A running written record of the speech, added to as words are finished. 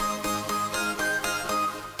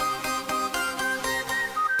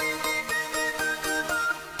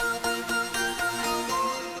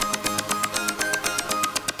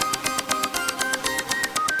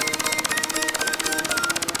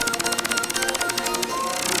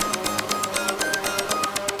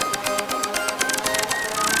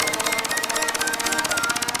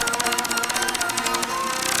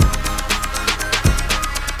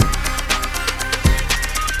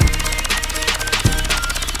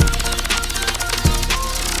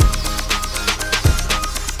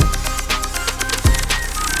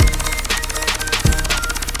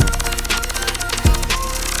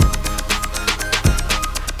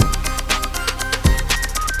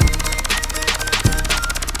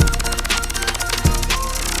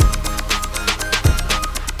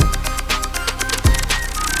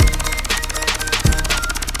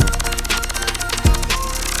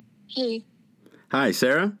Hi,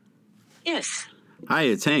 Sarah. Yes. Hi,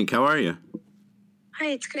 it's Hank. How are you? Hi,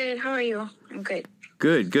 it's good. How are you? I'm good.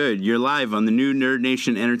 Good. You're live on the new Nerd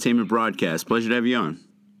Nation Entertainment broadcast. Pleasure to have you on.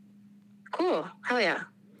 Cool. Hell yeah.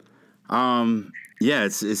 Yeah,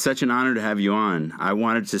 it's such an honor to have you on. I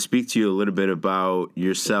wanted to speak to you a little bit about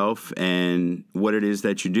yourself and what it is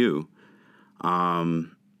that you do.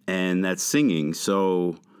 And that's singing.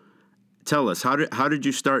 So tell us, how did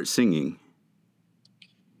you start singing?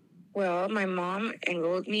 Well, my mom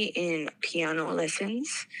enrolled me in piano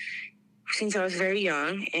lessons since I was very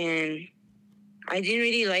young, and I didn't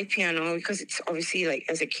really like piano because it's obviously like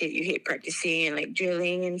as a kid you hate practicing and like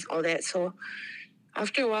drilling and all that. So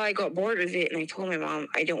after a while I got bored with it and I told my mom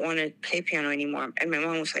I don't want to play piano anymore. And my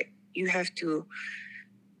mom was like, you have to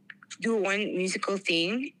do one musical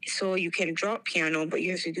thing so you can drop piano, but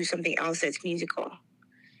you have to do something else that's musical.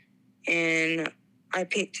 And I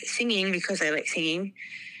picked singing because I like singing.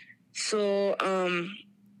 So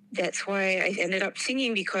that's why I ended up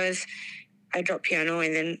singing, because I dropped piano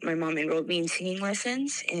and then my mom enrolled me in singing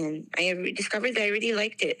lessons, and I discovered that I really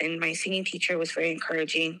liked it. And my singing teacher was very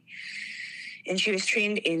encouraging, and she was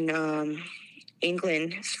trained in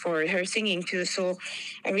England for her singing too. So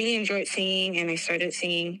I really enjoyed singing, and I started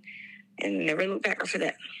singing and never looked back after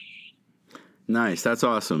that. Nice, that's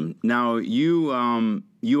awesome. Now you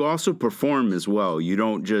also perform as well. You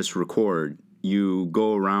don't just record. You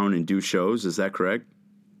go around and do shows. Is that correct?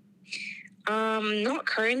 Not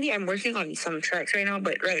currently. I'm working on some tracks right now,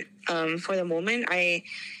 but for the moment, I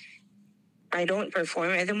don't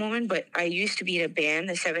perform at the moment. But I used to be in a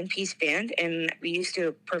band, a 7-piece band, and we used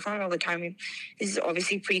to perform all the time. This is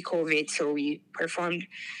obviously pre-COVID, so we performed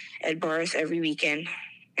at bars every weekend,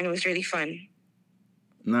 and it was really fun.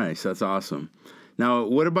 Nice, that's awesome. Now,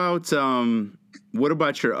 what about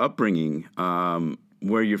your upbringing?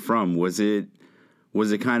 Where you're from? Was it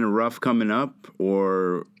kind of rough coming up,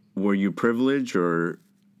 or were you privileged? Or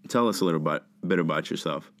tell us a little bit about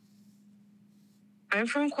yourself. I'm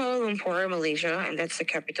from Kuala Lumpur, Malaysia, and that's the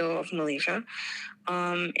capital of Malaysia.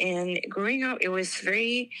 And growing up, it was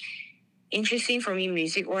very interesting for me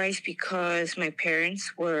music-wise because my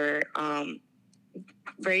parents were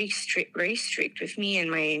very strict with me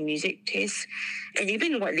and my music tastes, and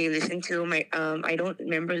even what they listened to. I don't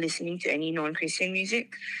remember listening to any non-Christian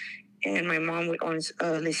music, and my mom would always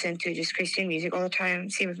listen to just Christian music all the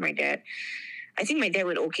time. Same with my dad. I think my dad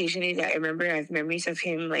would occasionally. I remember I have memories of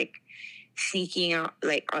him like sneaking out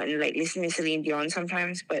like listening to Celine Dion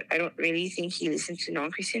sometimes, but I don't really think he listened to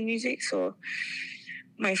non-Christian music. So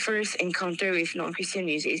my first encounter with non-Christian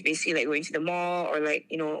music is basically like going to the mall or like,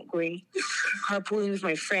 going carpooling with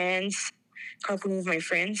my friends,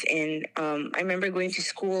 and I remember going to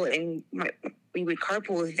school and we would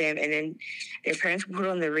carpool with them, and then their parents would put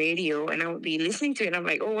on the radio and I would be listening to it and I'm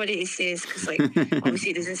like, oh, what is this? Because like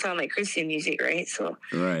obviously it doesn't sound like Christian music, right? So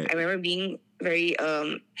Right. I remember being very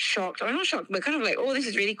shocked, or not shocked, but kind of like, oh, this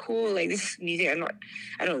is really cool. Like this is music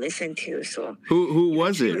I don't listen to. So Who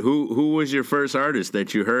was it? Who was your first artist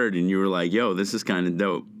that you heard and you were like, yo, this is kind of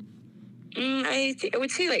dope? I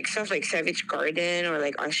would say like stuff like Savage Garden or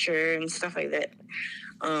like Usher and stuff like that.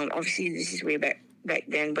 Obviously this is way back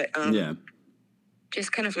then, but Yeah.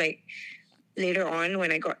 just kind of like later on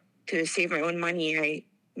when I got to save my own money, I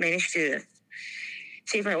managed to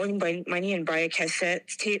save my own money and buy a cassette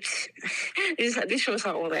tapes. This shows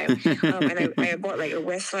how old I am. And I bought like a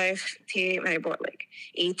Westlife tape, and I bought like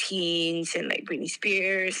 18s and like Britney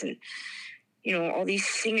Spears and all these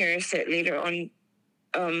singers that later on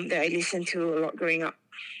that I listened to a lot growing up.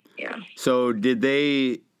 Yeah. So did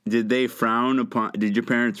your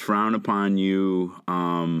parents frown upon you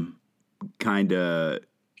kind of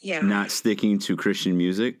not sticking to Christian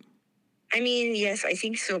music? I mean, yes, I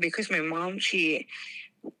think so, because my mom, she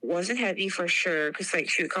wasn't happy for sure, because like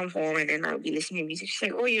she would come home and then I would be listening to music. She's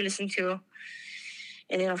like, oh, you listen to?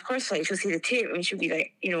 And then of course like she'll see the tape and she'll be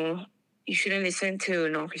like, you shouldn't listen to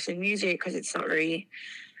non-Christian music because it's not very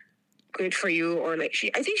good for you. Or like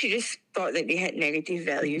I think she just thought that they had negative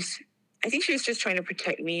values. I think she was just trying to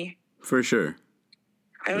protect me. For sure.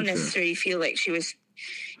 I don't necessarily feel like she was,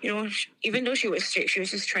 even though she was strict, she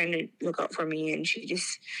was just trying to look out for me, and she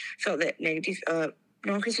just felt that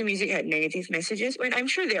non-Christian music had negative messages. When I'm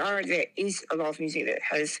sure there is a lot of music that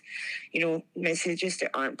has, messages that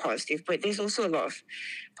aren't positive, but there's also a lot of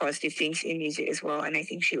positive things in music as well, and I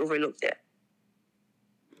think she overlooked that.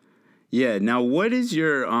 Yeah. Now, what is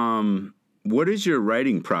your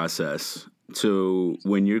writing process to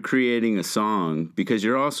when you're creating a song? Because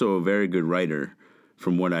you're also a very good writer,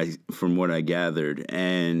 from what I gathered.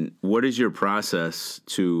 And what is your process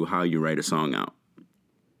to how you write a song out?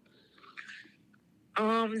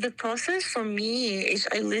 The process for me is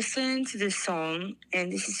I listen to the song,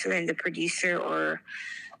 and this is when the producer or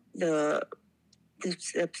the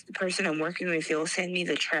the person I'm working with will send me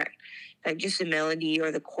the track, like just the melody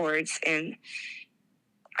or the chords, and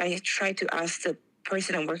I try to ask the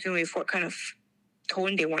person I'm working with what kind of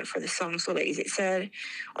tone they want for the song. So like, is it sad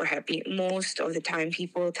or happy? Most of the time,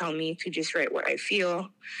 people tell me to just write what I feel.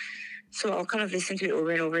 So I'll kind of listen to it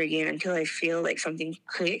over and over again until I feel like something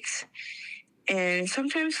clicks. And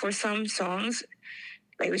sometimes for some songs,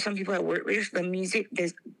 like with some people I work with, the music,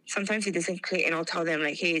 there's sometimes it doesn't click, and I'll tell them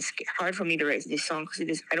like, "Hey, it's hard for me to write this song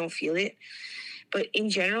because I don't feel it." But in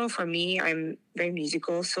general, for me, I'm very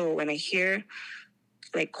musical, so when I hear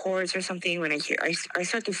like chords or something, when I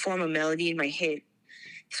start to form a melody in my head.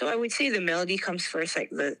 So I would say the melody comes first,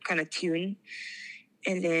 like the kind of tune,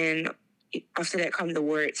 and then after that come the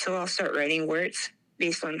words. So I'll start writing words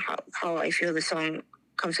based on how I feel the song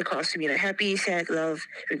comes across to me, like happy, sad, love,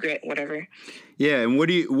 regret, whatever. Yeah, and what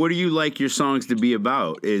do you like your songs to be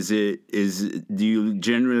about? Do you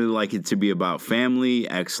generally like it to be about family,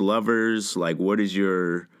 ex-lovers? Like, what is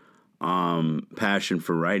your passion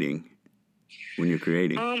for writing when you're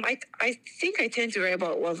creating? I think I tend to write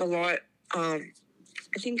about love a lot.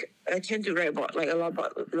 I think I tend to write about like a lot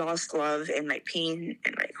about lost love and like pain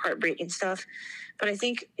and like heartbreak and stuff. But I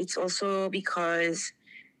think it's also because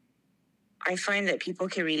I find that people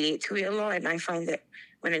can relate to it a lot, and I find that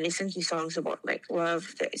when I listen to songs about like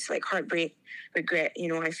love, that it's like heartbreak, regret,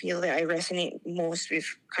 I feel that I resonate most with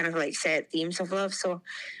kind of like sad themes of love. So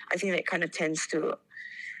I think that kind of tends to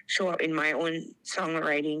show up in my own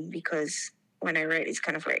songwriting because when I write, it's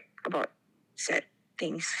kind of like about sad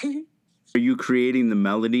things. Are you creating the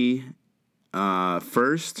melody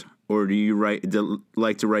first, or do you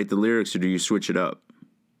like to write the lyrics, or do you switch it up?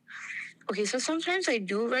 Okay, so sometimes I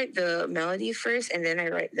do write the melody first and then I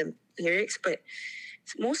write the lyrics, but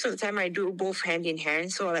most of the time I do both hand in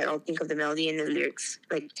hand. So like I'll think of the melody and the lyrics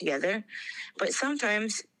like together. But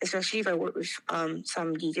sometimes, especially if I work with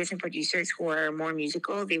some DJs and producers who are more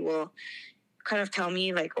musical, they will kind of tell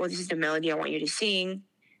me like, "Oh, this is the melody I want you to sing."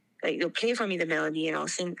 Like they'll play for me the melody and I'll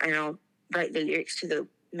sing and I'll write the lyrics to the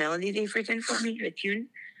melody they've written for me, the tune.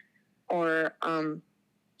 Or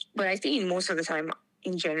but I think most of the time,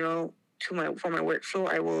 in general, for my workflow,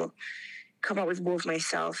 I will come up with both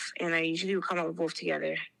myself, and I usually will come up with both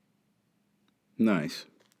together. Nice.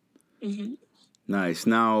 Mm-hmm. Nice.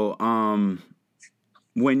 Now,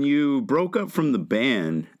 when you broke up from the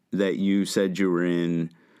band that you said you were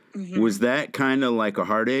in, was that kind of like a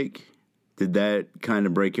heartache? Did that kind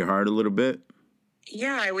of break your heart a little bit?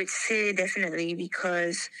 Yeah, I would say definitely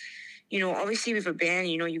because, obviously with a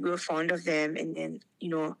band, you grow fond of them, and then,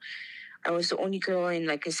 I was the only girl in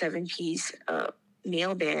like a 7-piece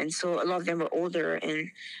male band, so a lot of them were older,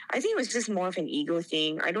 and I think it was just more of an ego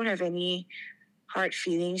thing. I don't have any hard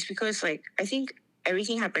feelings because like I think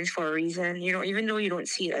everything happens for a reason, even though you don't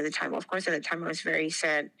see it at the time. Of course, at the time I was very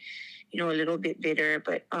sad, a little bit bitter,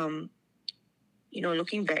 but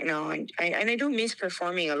looking back now, I do miss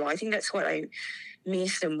performing a lot. I think that's what I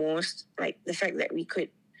miss the most, like the fact that we could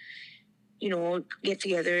get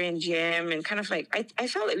together and jam and kind of like I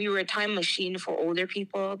felt like we were a time machine for older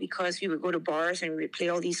people because we would go to bars and we would play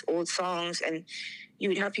all these old songs, and you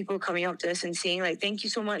would have people coming up to us and saying like, "Thank you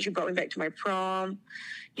so much, you brought me back to my prom,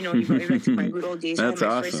 you brought me back to my good old days. I had That's my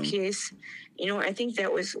awesome. first kiss." I think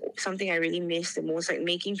that was something I really missed the most, like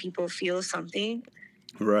making people feel something.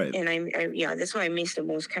 Right. And yeah, that's what I miss the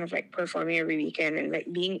most, kind of like performing every weekend and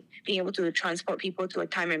like being able to transport people to a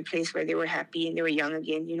time and place where they were happy and they were young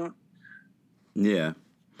again. Yeah.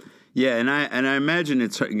 Yeah, and I imagine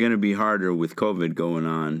it's going to be harder with COVID going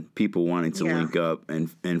on, people wanting to link up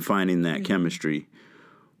and finding that chemistry.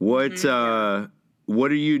 What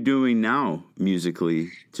what are you doing now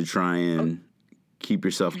musically to try and keep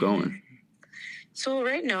yourself going? So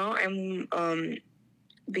right now I'm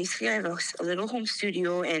basically I have a little home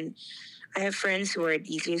studio, and I have friends who are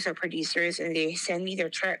DJs or producers, and they send me their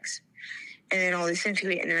tracks, and then I'll listen to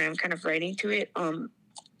it, and then I'm kind of writing to it.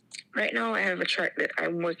 Right now I have a track that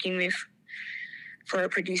I'm working with for a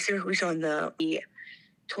producer who's on he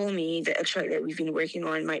told me that a track that we've been working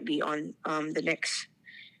on might be on the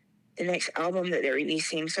next album that they're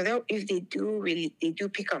releasing. So if they do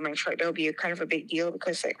pick up my track, that'll be a kind of a big deal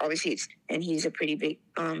because like obviously and he's a pretty big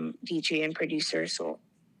DJ and producer. So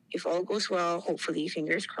if all goes well, hopefully,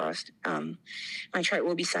 fingers crossed, my track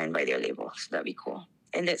will be signed by their label. So that'd be cool.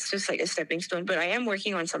 And that's just like a stepping stone. But I am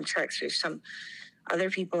working on some tracks with some other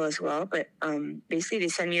people as well. But basically, they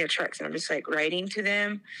send me the tracks, and I'm just like writing to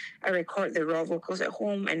them. I record the raw vocals at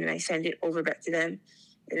home, and then I send it over back to them.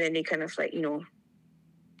 And then they kind of like,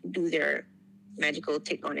 do their magical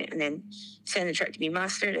take on it, and then send the track to be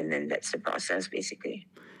mastered, and then that's the process basically.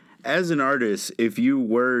 As an artist, if you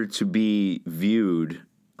were to be viewed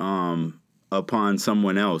upon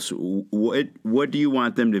someone else, what do you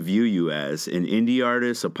want them to view you as? An indie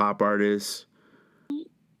artist, a pop artist?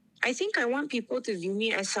 I think I want people to view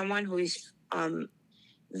me as someone who is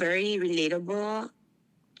very relatable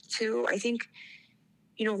to. I think,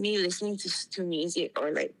 me listening to music,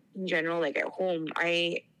 or like in general, like at home,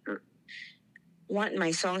 I want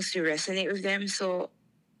my songs to resonate with them. So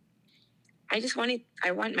I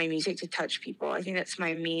want my music to touch people. I think that's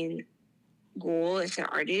my main goal as an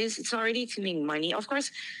artist. It's not really to make money. Of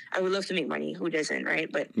course, I would love to make money. Who doesn't,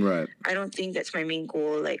 right? But Right. I don't think that's my main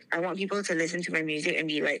goal. Like, I want people to listen to my music and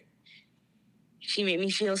be like, she made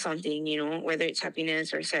me feel something, whether it's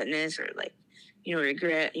happiness or sadness or like,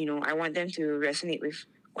 regret. I want them to resonate with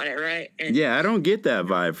what I write. And Yeah, I don't get that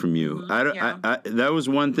vibe from you. yeah. That was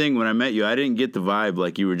one thing when I met you. I didn't get the vibe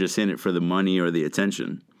like you were just in it for the money or the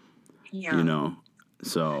attention. Yeah.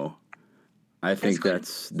 So I think good.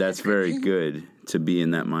 that's very good to be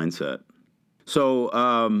in that mindset. So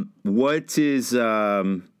what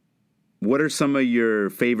are some of your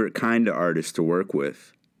favorite kind of artists to work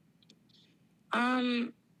with?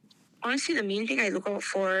 Honestly, the main thing I look out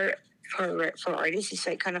for artists is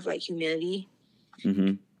like kind of like humility.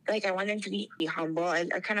 Mm-hmm. Like, I want them to be humble. I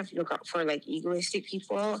kind of look out for like egoistic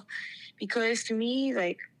people, because to me,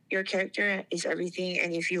 like, your character is everything,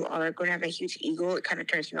 and if you are going to have a huge ego, it kind of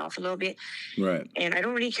turns me off a little bit. Right. And I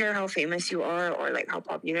don't really care how famous you are or like how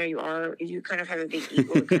popular you are. If you kind of have a big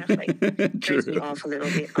ego, it kind of like turns me off a little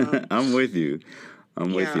bit. I'm with you.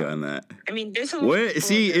 I'm with you Yeah. on that. I mean, there's a lot of people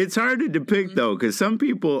See, that- it's hard to depict though, because some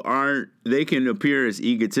people aren't. They can appear as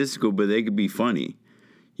egotistical, but they could be funny.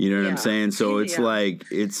 You know what I'm Yeah. saying? So it's Yeah. like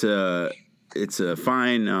it's a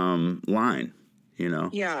fine line.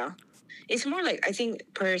 Yeah. It's more like, I think,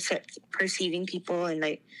 perceiving people, and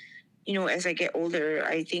like, as I get older,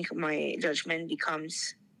 I think my judgment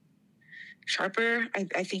becomes sharper.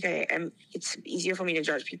 I think it's easier for me to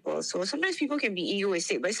judge people. So sometimes people can be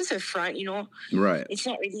egoistic, but it's just a front, Right. It's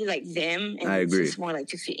not really like them, and I agree. it's just more like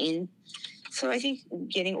to fit in. So I think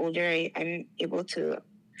getting older, I'm able to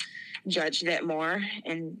judge that more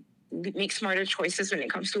and make smarter choices when it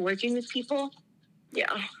comes to working with people.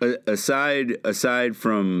 Yeah. Aside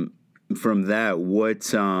from that,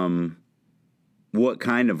 what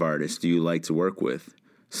kind of artist do you like to work with?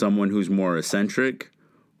 Someone who's more eccentric,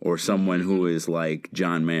 or someone who is like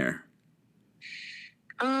John Mayer?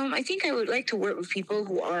 I think I would like to work with people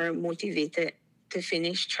who are motivated to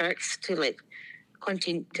finish tracks, to like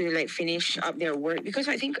continue to like finish up their work, because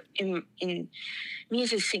I think in me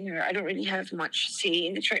as a singer, I don't really have much say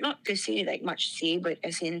in the track. Not to say like much say, but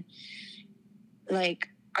as in like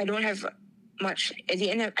I don't have much. At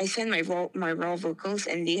the end, I send my raw vocals,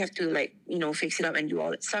 and they have to like fix it up and do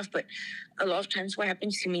all that stuff. But a lot of times, what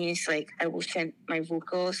happens to me is like I will send my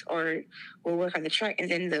vocals, or we'll work on the track,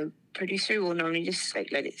 and then the producer will normally just like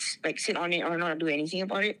let it like sit on it or not do anything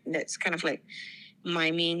about it. That's kind of like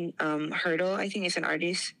my main hurdle, I think, as an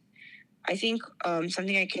artist. I think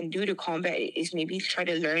something I can do to combat it is maybe try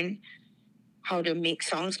to learn how to make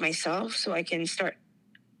songs myself, so I can start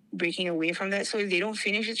breaking away from that. So if they don't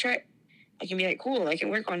finish the track, I can be like, cool, I can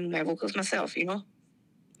work on my vocals myself,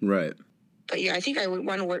 Right. But yeah, I think I would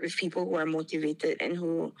want to work with people who are motivated and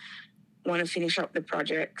who want to finish up the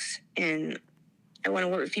projects. And I want to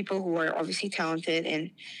work with people who are obviously talented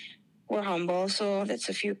and who are humble. So that's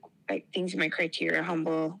a few like things in my criteria: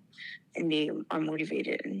 humble, and they are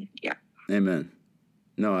motivated. And yeah. Amen.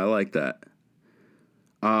 No, I like that.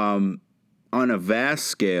 On a vast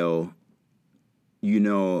scale,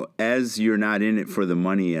 as you're not in it for the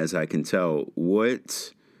money, as I can tell,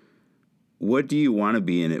 what do you want to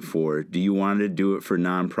be in it for? Do you want to do it for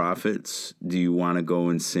nonprofits? Do you want to go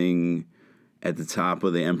and sing at the top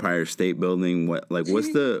of the Empire State Building?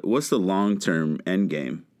 What's the long-term end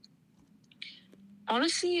game?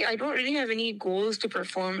 Honestly, I don't really have any goals to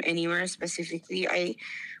perform anywhere specifically. I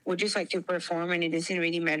would just like to perform, and it doesn't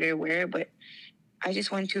really matter where, but I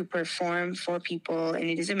just want to perform for people, and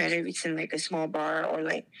it doesn't matter if it's in like a small bar or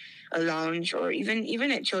like a lounge, or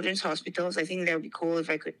even at children's hospitals. I think that would be cool if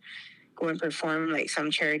I could go and perform like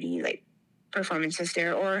some charity like performances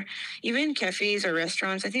there, or even cafes or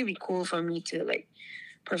restaurants. I think it'd be cool for me to like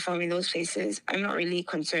perform in those places. I'm not really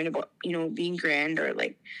concerned about being grand or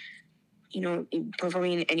like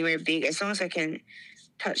performing anywhere big, as long as I can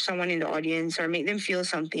touch someone in the audience or make them feel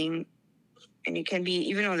something. And it can be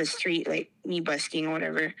even on the street, like me busking or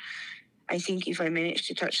whatever. I think if I manage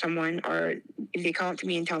to touch someone, or if they come up to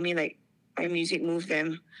me and tell me like my music moved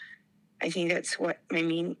them, I think that's what my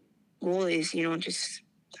main goal is, just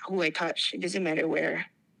who I touch. It doesn't matter where.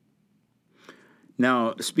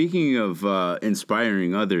 Now, speaking of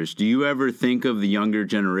inspiring others, do you ever think of the younger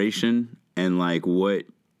generation and like what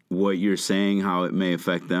you're saying, how it may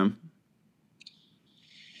affect them?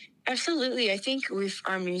 Absolutely. I think with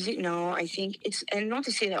our music now, I think it's, and not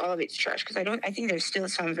to say that all of it's trash, because I think there's still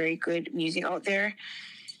some very good music out there.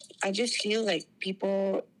 I just feel like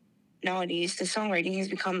people nowadays, the songwriting has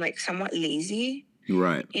become like somewhat lazy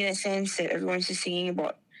Right. in a sense that everyone's just singing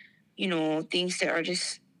about, things that are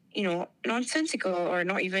just, nonsensical or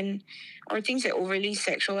not even, or things that are overly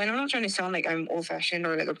sexual. And I'm not trying to sound like I'm old fashioned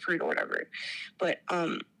or like a prude or whatever, but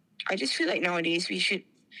I just feel like nowadays we should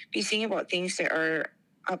be singing about things that are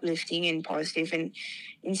uplifting and positive and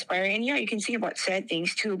inspiring. And yeah, you can sing about sad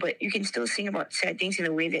things too, but you can still sing about sad things in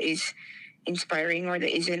a way that is inspiring or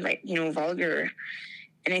that isn't like, vulgar.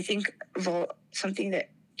 And I think something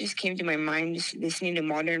that just came to my mind just listening to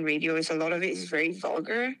modern radio is a lot of it is very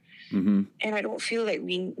vulgar. Mm-hmm. And I don't feel like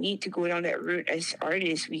we need to go down that route as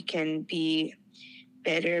artists. We can be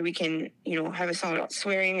better. We can, have a song about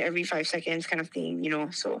swearing every 5 seconds kind of thing,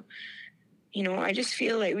 So, I just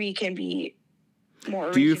feel like we can be more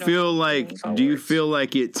original. Do you feel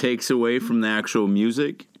like it takes away from the actual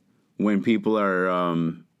music when people are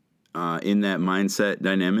in that mindset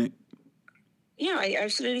dynamic? Yeah, I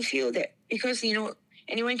absolutely feel that because,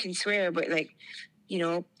 anyone can swear, but like,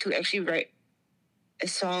 to actually write a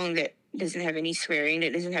song that doesn't have any swearing,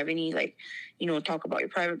 that doesn't have any like, talk about your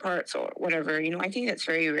private parts or whatever, I think that's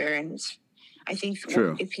very rare. And I think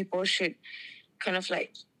if people should kind of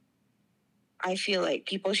like, I feel like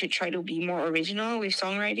people should try to be more original with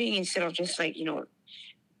songwriting instead of just like,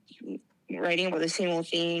 writing about the same old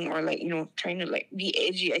thing or like, trying to like be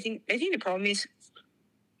edgy. I think the problem is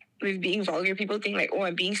with being vulgar, people think like, oh,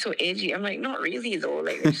 I'm being so edgy. I'm like, not really though.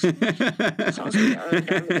 Like, there's songs that are a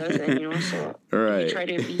dime a dozen, So right. if you try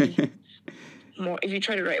to be more, if you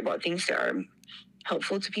try to write about things that are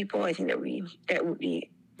helpful to people, I think that would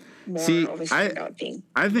be more of a standout thing.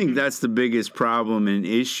 I think that's the biggest problem and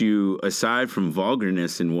issue aside from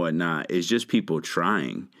vulgarness and whatnot is just people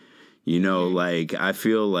trying. Like I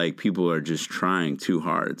feel like people are just trying too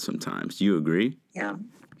hard sometimes. Do you agree? Yeah.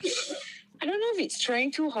 I don't know if it's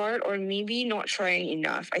trying too hard or maybe not trying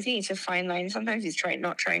enough. I think it's a fine line. Sometimes it's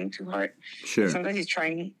not trying too hard. Sure. And sometimes it's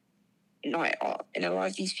trying not at all. And a lot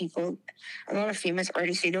of these people, a lot of famous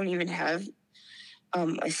artists, they don't even have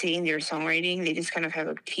a say in their songwriting. They just kind of have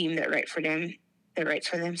a team that writes for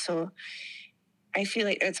them. So I feel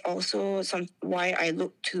like that's also why I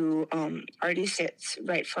look to artists that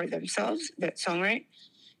write for themselves, that songwrite.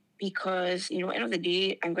 Because, end of the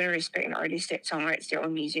day, I'm going to respect an artist that songwrites their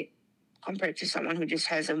own music compared to someone who just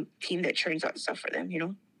has a team that churns out stuff for them,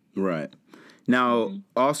 Right. Now,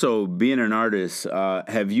 also being an artist,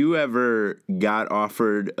 have you ever got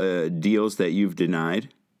offered deals that you've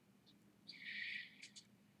denied?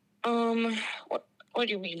 What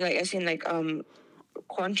do you mean? Like, as in like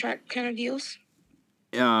contract kind of deals?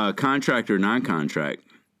 Contract or non-contract,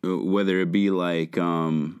 whether it be like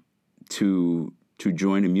to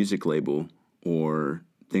join a music label or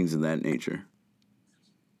things of that nature.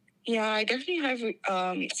 Yeah, I definitely have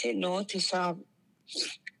said no to some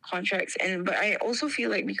contracts, but I also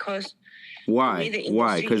feel like because why?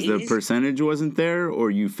 Because the percentage wasn't there,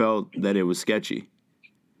 or you felt that it was sketchy?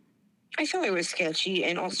 I felt it was sketchy,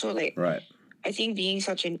 and also like right. I think being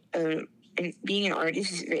being an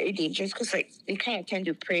artist is very dangerous because like they kind of tend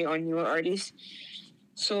to prey on your artists.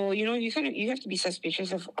 So you have to be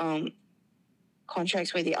suspicious of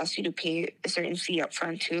contracts where they ask you to pay a certain fee up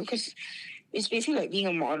front too, because it's basically like being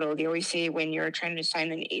a model. They always say when you're trying to sign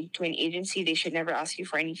to an agency, they should never ask you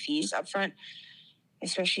for any fees up front,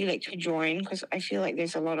 especially like to join, because I feel like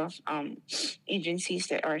there's a lot of agencies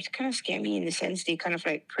that are kind of scammy in the sense they kind of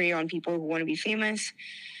like prey on people who want to be famous.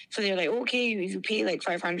 So they're like, okay, if you pay like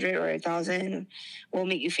 500 or 1,000, we'll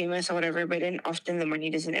make you famous or whatever. But then often the money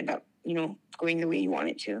doesn't end up, going the way you want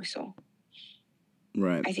it to. So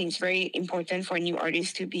right. I think it's very important for new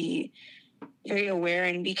artists to be very aware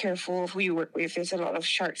and be careful of who you work with. There's a lot of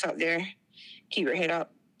sharks out there. Keep your head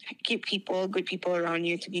up. Keep good people around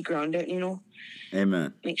you to be grounded,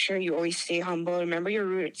 Amen. Make sure you always stay humble. Remember your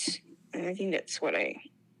roots. And I think that's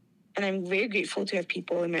and I'm very grateful to have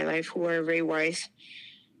people in my life who are very wise,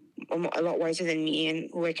 a lot wiser than me, and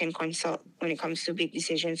who I can consult when it comes to big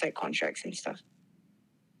decisions like contracts and stuff.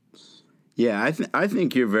 Yeah, I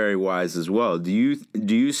think you're very wise as well. Do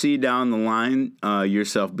you see down the line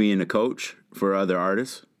yourself being a coach for other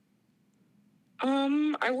artists?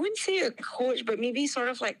 I wouldn't say a coach, but maybe sort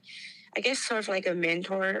of like a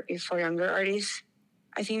mentor for younger artists.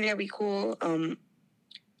 I think that'd be cool.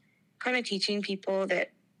 kind of teaching people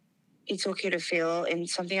that it's okay to fail, and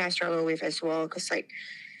something I struggle with as well, because like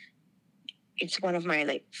it's one of my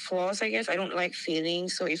like flaws, I guess. I don't like failing,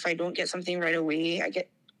 so if I don't get something right away, I get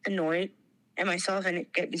annoyed at myself and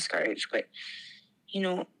get discouraged. But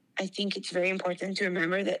I think it's very important to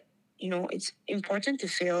remember that it's important to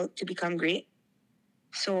fail to become great.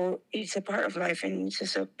 So it's a part of life, and it's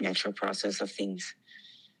just a natural process of things.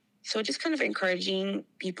 So just kind of encouraging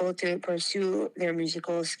people to pursue their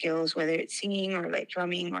musical skills, whether it's singing or like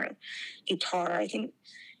drumming or guitar, I think.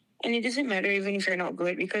 And it doesn't matter even if you're not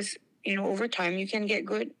good, because, over time you can get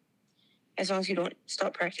good as long as you don't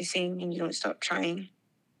stop practicing and you don't stop trying.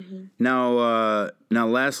 Mm-hmm. Now,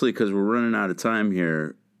 lastly, because we're running out of time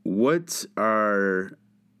here, what are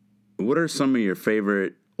some of your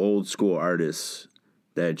favorite old school artists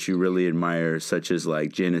that you really admire, such as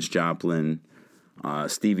like Janis Joplin,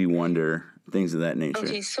 Stevie Wonder, things of that nature?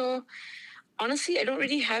 Okay, so honestly, I don't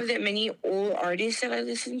really have that many old artists that I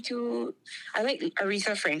listen to. I like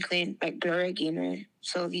Aretha Franklin, like Gloria Gaynor.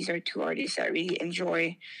 So these are two artists that I really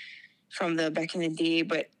enjoy from the back in the day.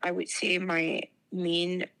 But I would say my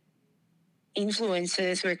main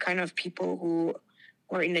influences were kind of people who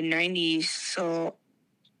were in the 90s. So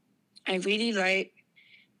I really like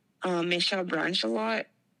Michelle Branch a lot.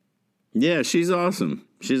 Yeah, she's awesome.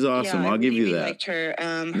 She's awesome. I'll give you that. I liked her.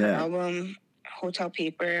 Her album, Hotel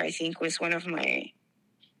Paper, I think was one of my,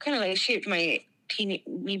 kind of like shaped my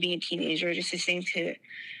me being a teenager, just listening to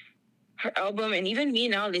her album. And even me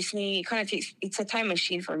now listening, it kind of it's a time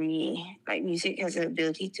machine for me. Like, music has the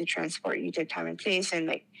ability to transport you to time and place. And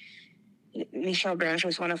like, Michelle Branch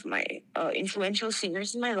was one of my influential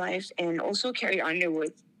singers in my life. And also Carrie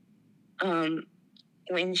Underwood.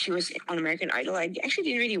 When she was on American Idol, I actually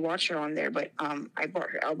didn't really watch her on there, but I bought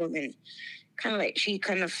her album, and she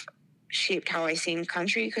kind of shaped how I sing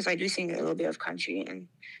country, because I do sing a little bit of country,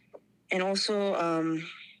 and also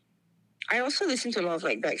I also listen to a lot of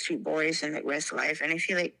like Backstreet Boys and like Westlife, and I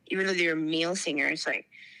feel like even though they're male singers, like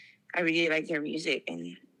I really like their music,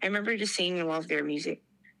 and I remember just singing a lot of their music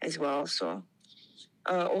as well. So.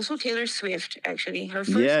 Also Taylor Swift, actually. Her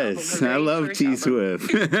first album. Yes, I love T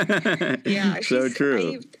Swift. Yeah, so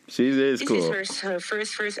true. She is cool. This is her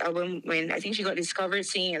first album, when I think she got discovered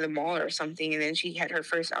singing at the mall or something, and then she had her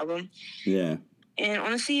first album. Yeah. And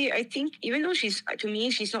honestly, I think even though she's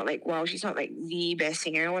not like, wow, she's not like the best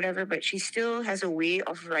singer or whatever, but she still has a way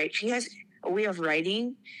of She has a way of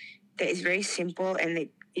writing that is very simple, and it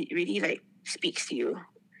really like speaks to you.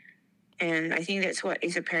 And I think that's what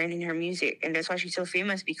is apparent in her music. And that's why she's so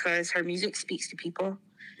famous, because her music speaks to people.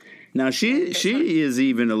 Now, she is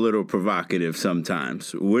even a little provocative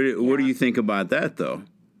sometimes. What do you think about that, though?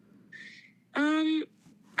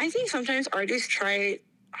 I think sometimes artists try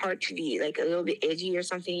hard to be like a little bit edgy or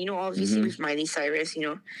something. Obviously with Miley Cyrus,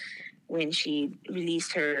 when she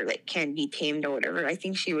released her like Can't Be Tamed or whatever, I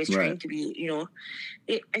think she was trying to be,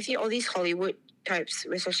 I see all these Hollywood types,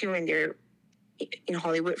 especially when they're in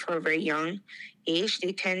Hollywood for a very young age,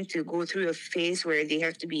 they tend to go through a phase where they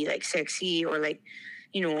have to be like sexy or like,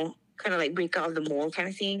 kind of like break out of the mold kind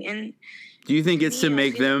of thing. And do you think it's to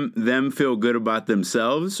make them feel good about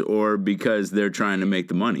themselves, or because they're trying to make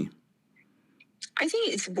the money? I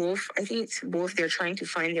think it's both. They're trying to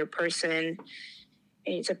find their person,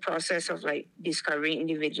 and it's a process of like discovering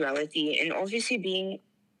individuality. And obviously being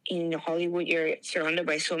in Hollywood, you're surrounded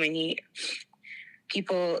by so many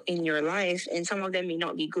people in your life, and some of them may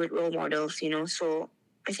not be good role models, so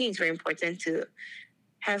I think it's very important to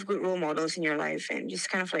have good role models in your life, and just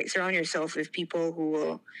kind of like surround yourself with people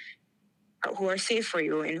who are safe for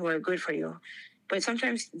you and who are good for you. But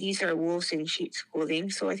sometimes these are wolves in sheep's clothing,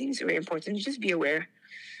 so I think it's very important to just be aware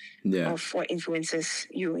of what influences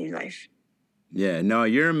you in life. Yeah, no,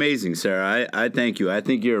 you're amazing, Sarah. I thank you. I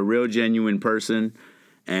think you're a real genuine person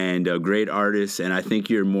and a great artist, and I think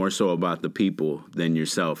you're more so about the people than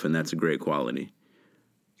yourself, and that's a great quality.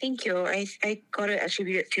 Thank you. I got to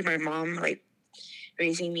attribute it to my mom, like,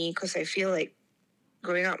 raising me, because I feel like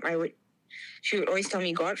growing up, she would always tell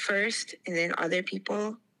me God first, and then other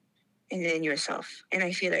people, and then yourself. And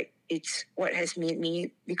I feel like it's what has made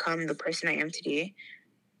me become the person I am today.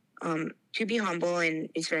 To be humble, and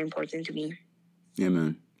it's very important to me. Yeah,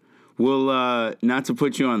 man. Well, not to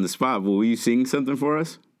put you on the spot, will you sing something for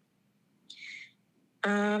us?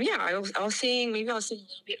 Yeah, I'll sing. Maybe I'll sing a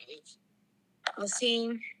little bit.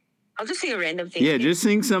 I'll just sing a random thing. Yeah, just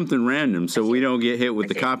sing something random so we don't get hit with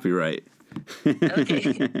the copyright.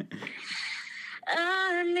 Okay.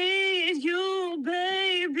 I need you,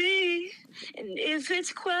 baby. And if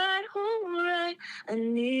it's quite alright, I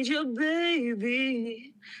need you,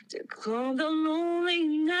 baby, to calm the lonely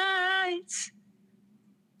nights.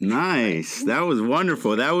 Nice. That was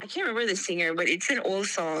wonderful. I can't remember the singer, but it's an old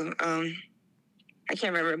song. I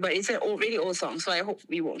can't remember, but it's an really old song, so I hope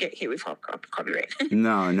we won't get hit with copyright.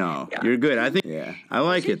 No, yeah. You're good. I think, I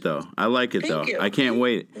like it though. Thank you. I can't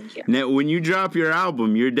wait. Thank you. Now, when you drop your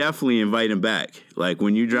album, you're definitely inviting back. Like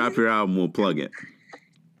when you drop your album, we'll plug it.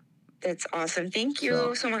 That's awesome. Thank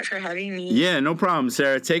you so much for having me. Yeah, no problem,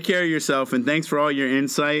 Sarah. Take care of yourself, and thanks for all your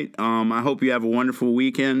insight. I hope you have a wonderful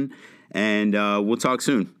weekend, and we'll talk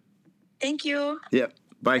soon. Thank you. Yep.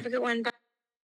 Bye. Have a good one. Bye.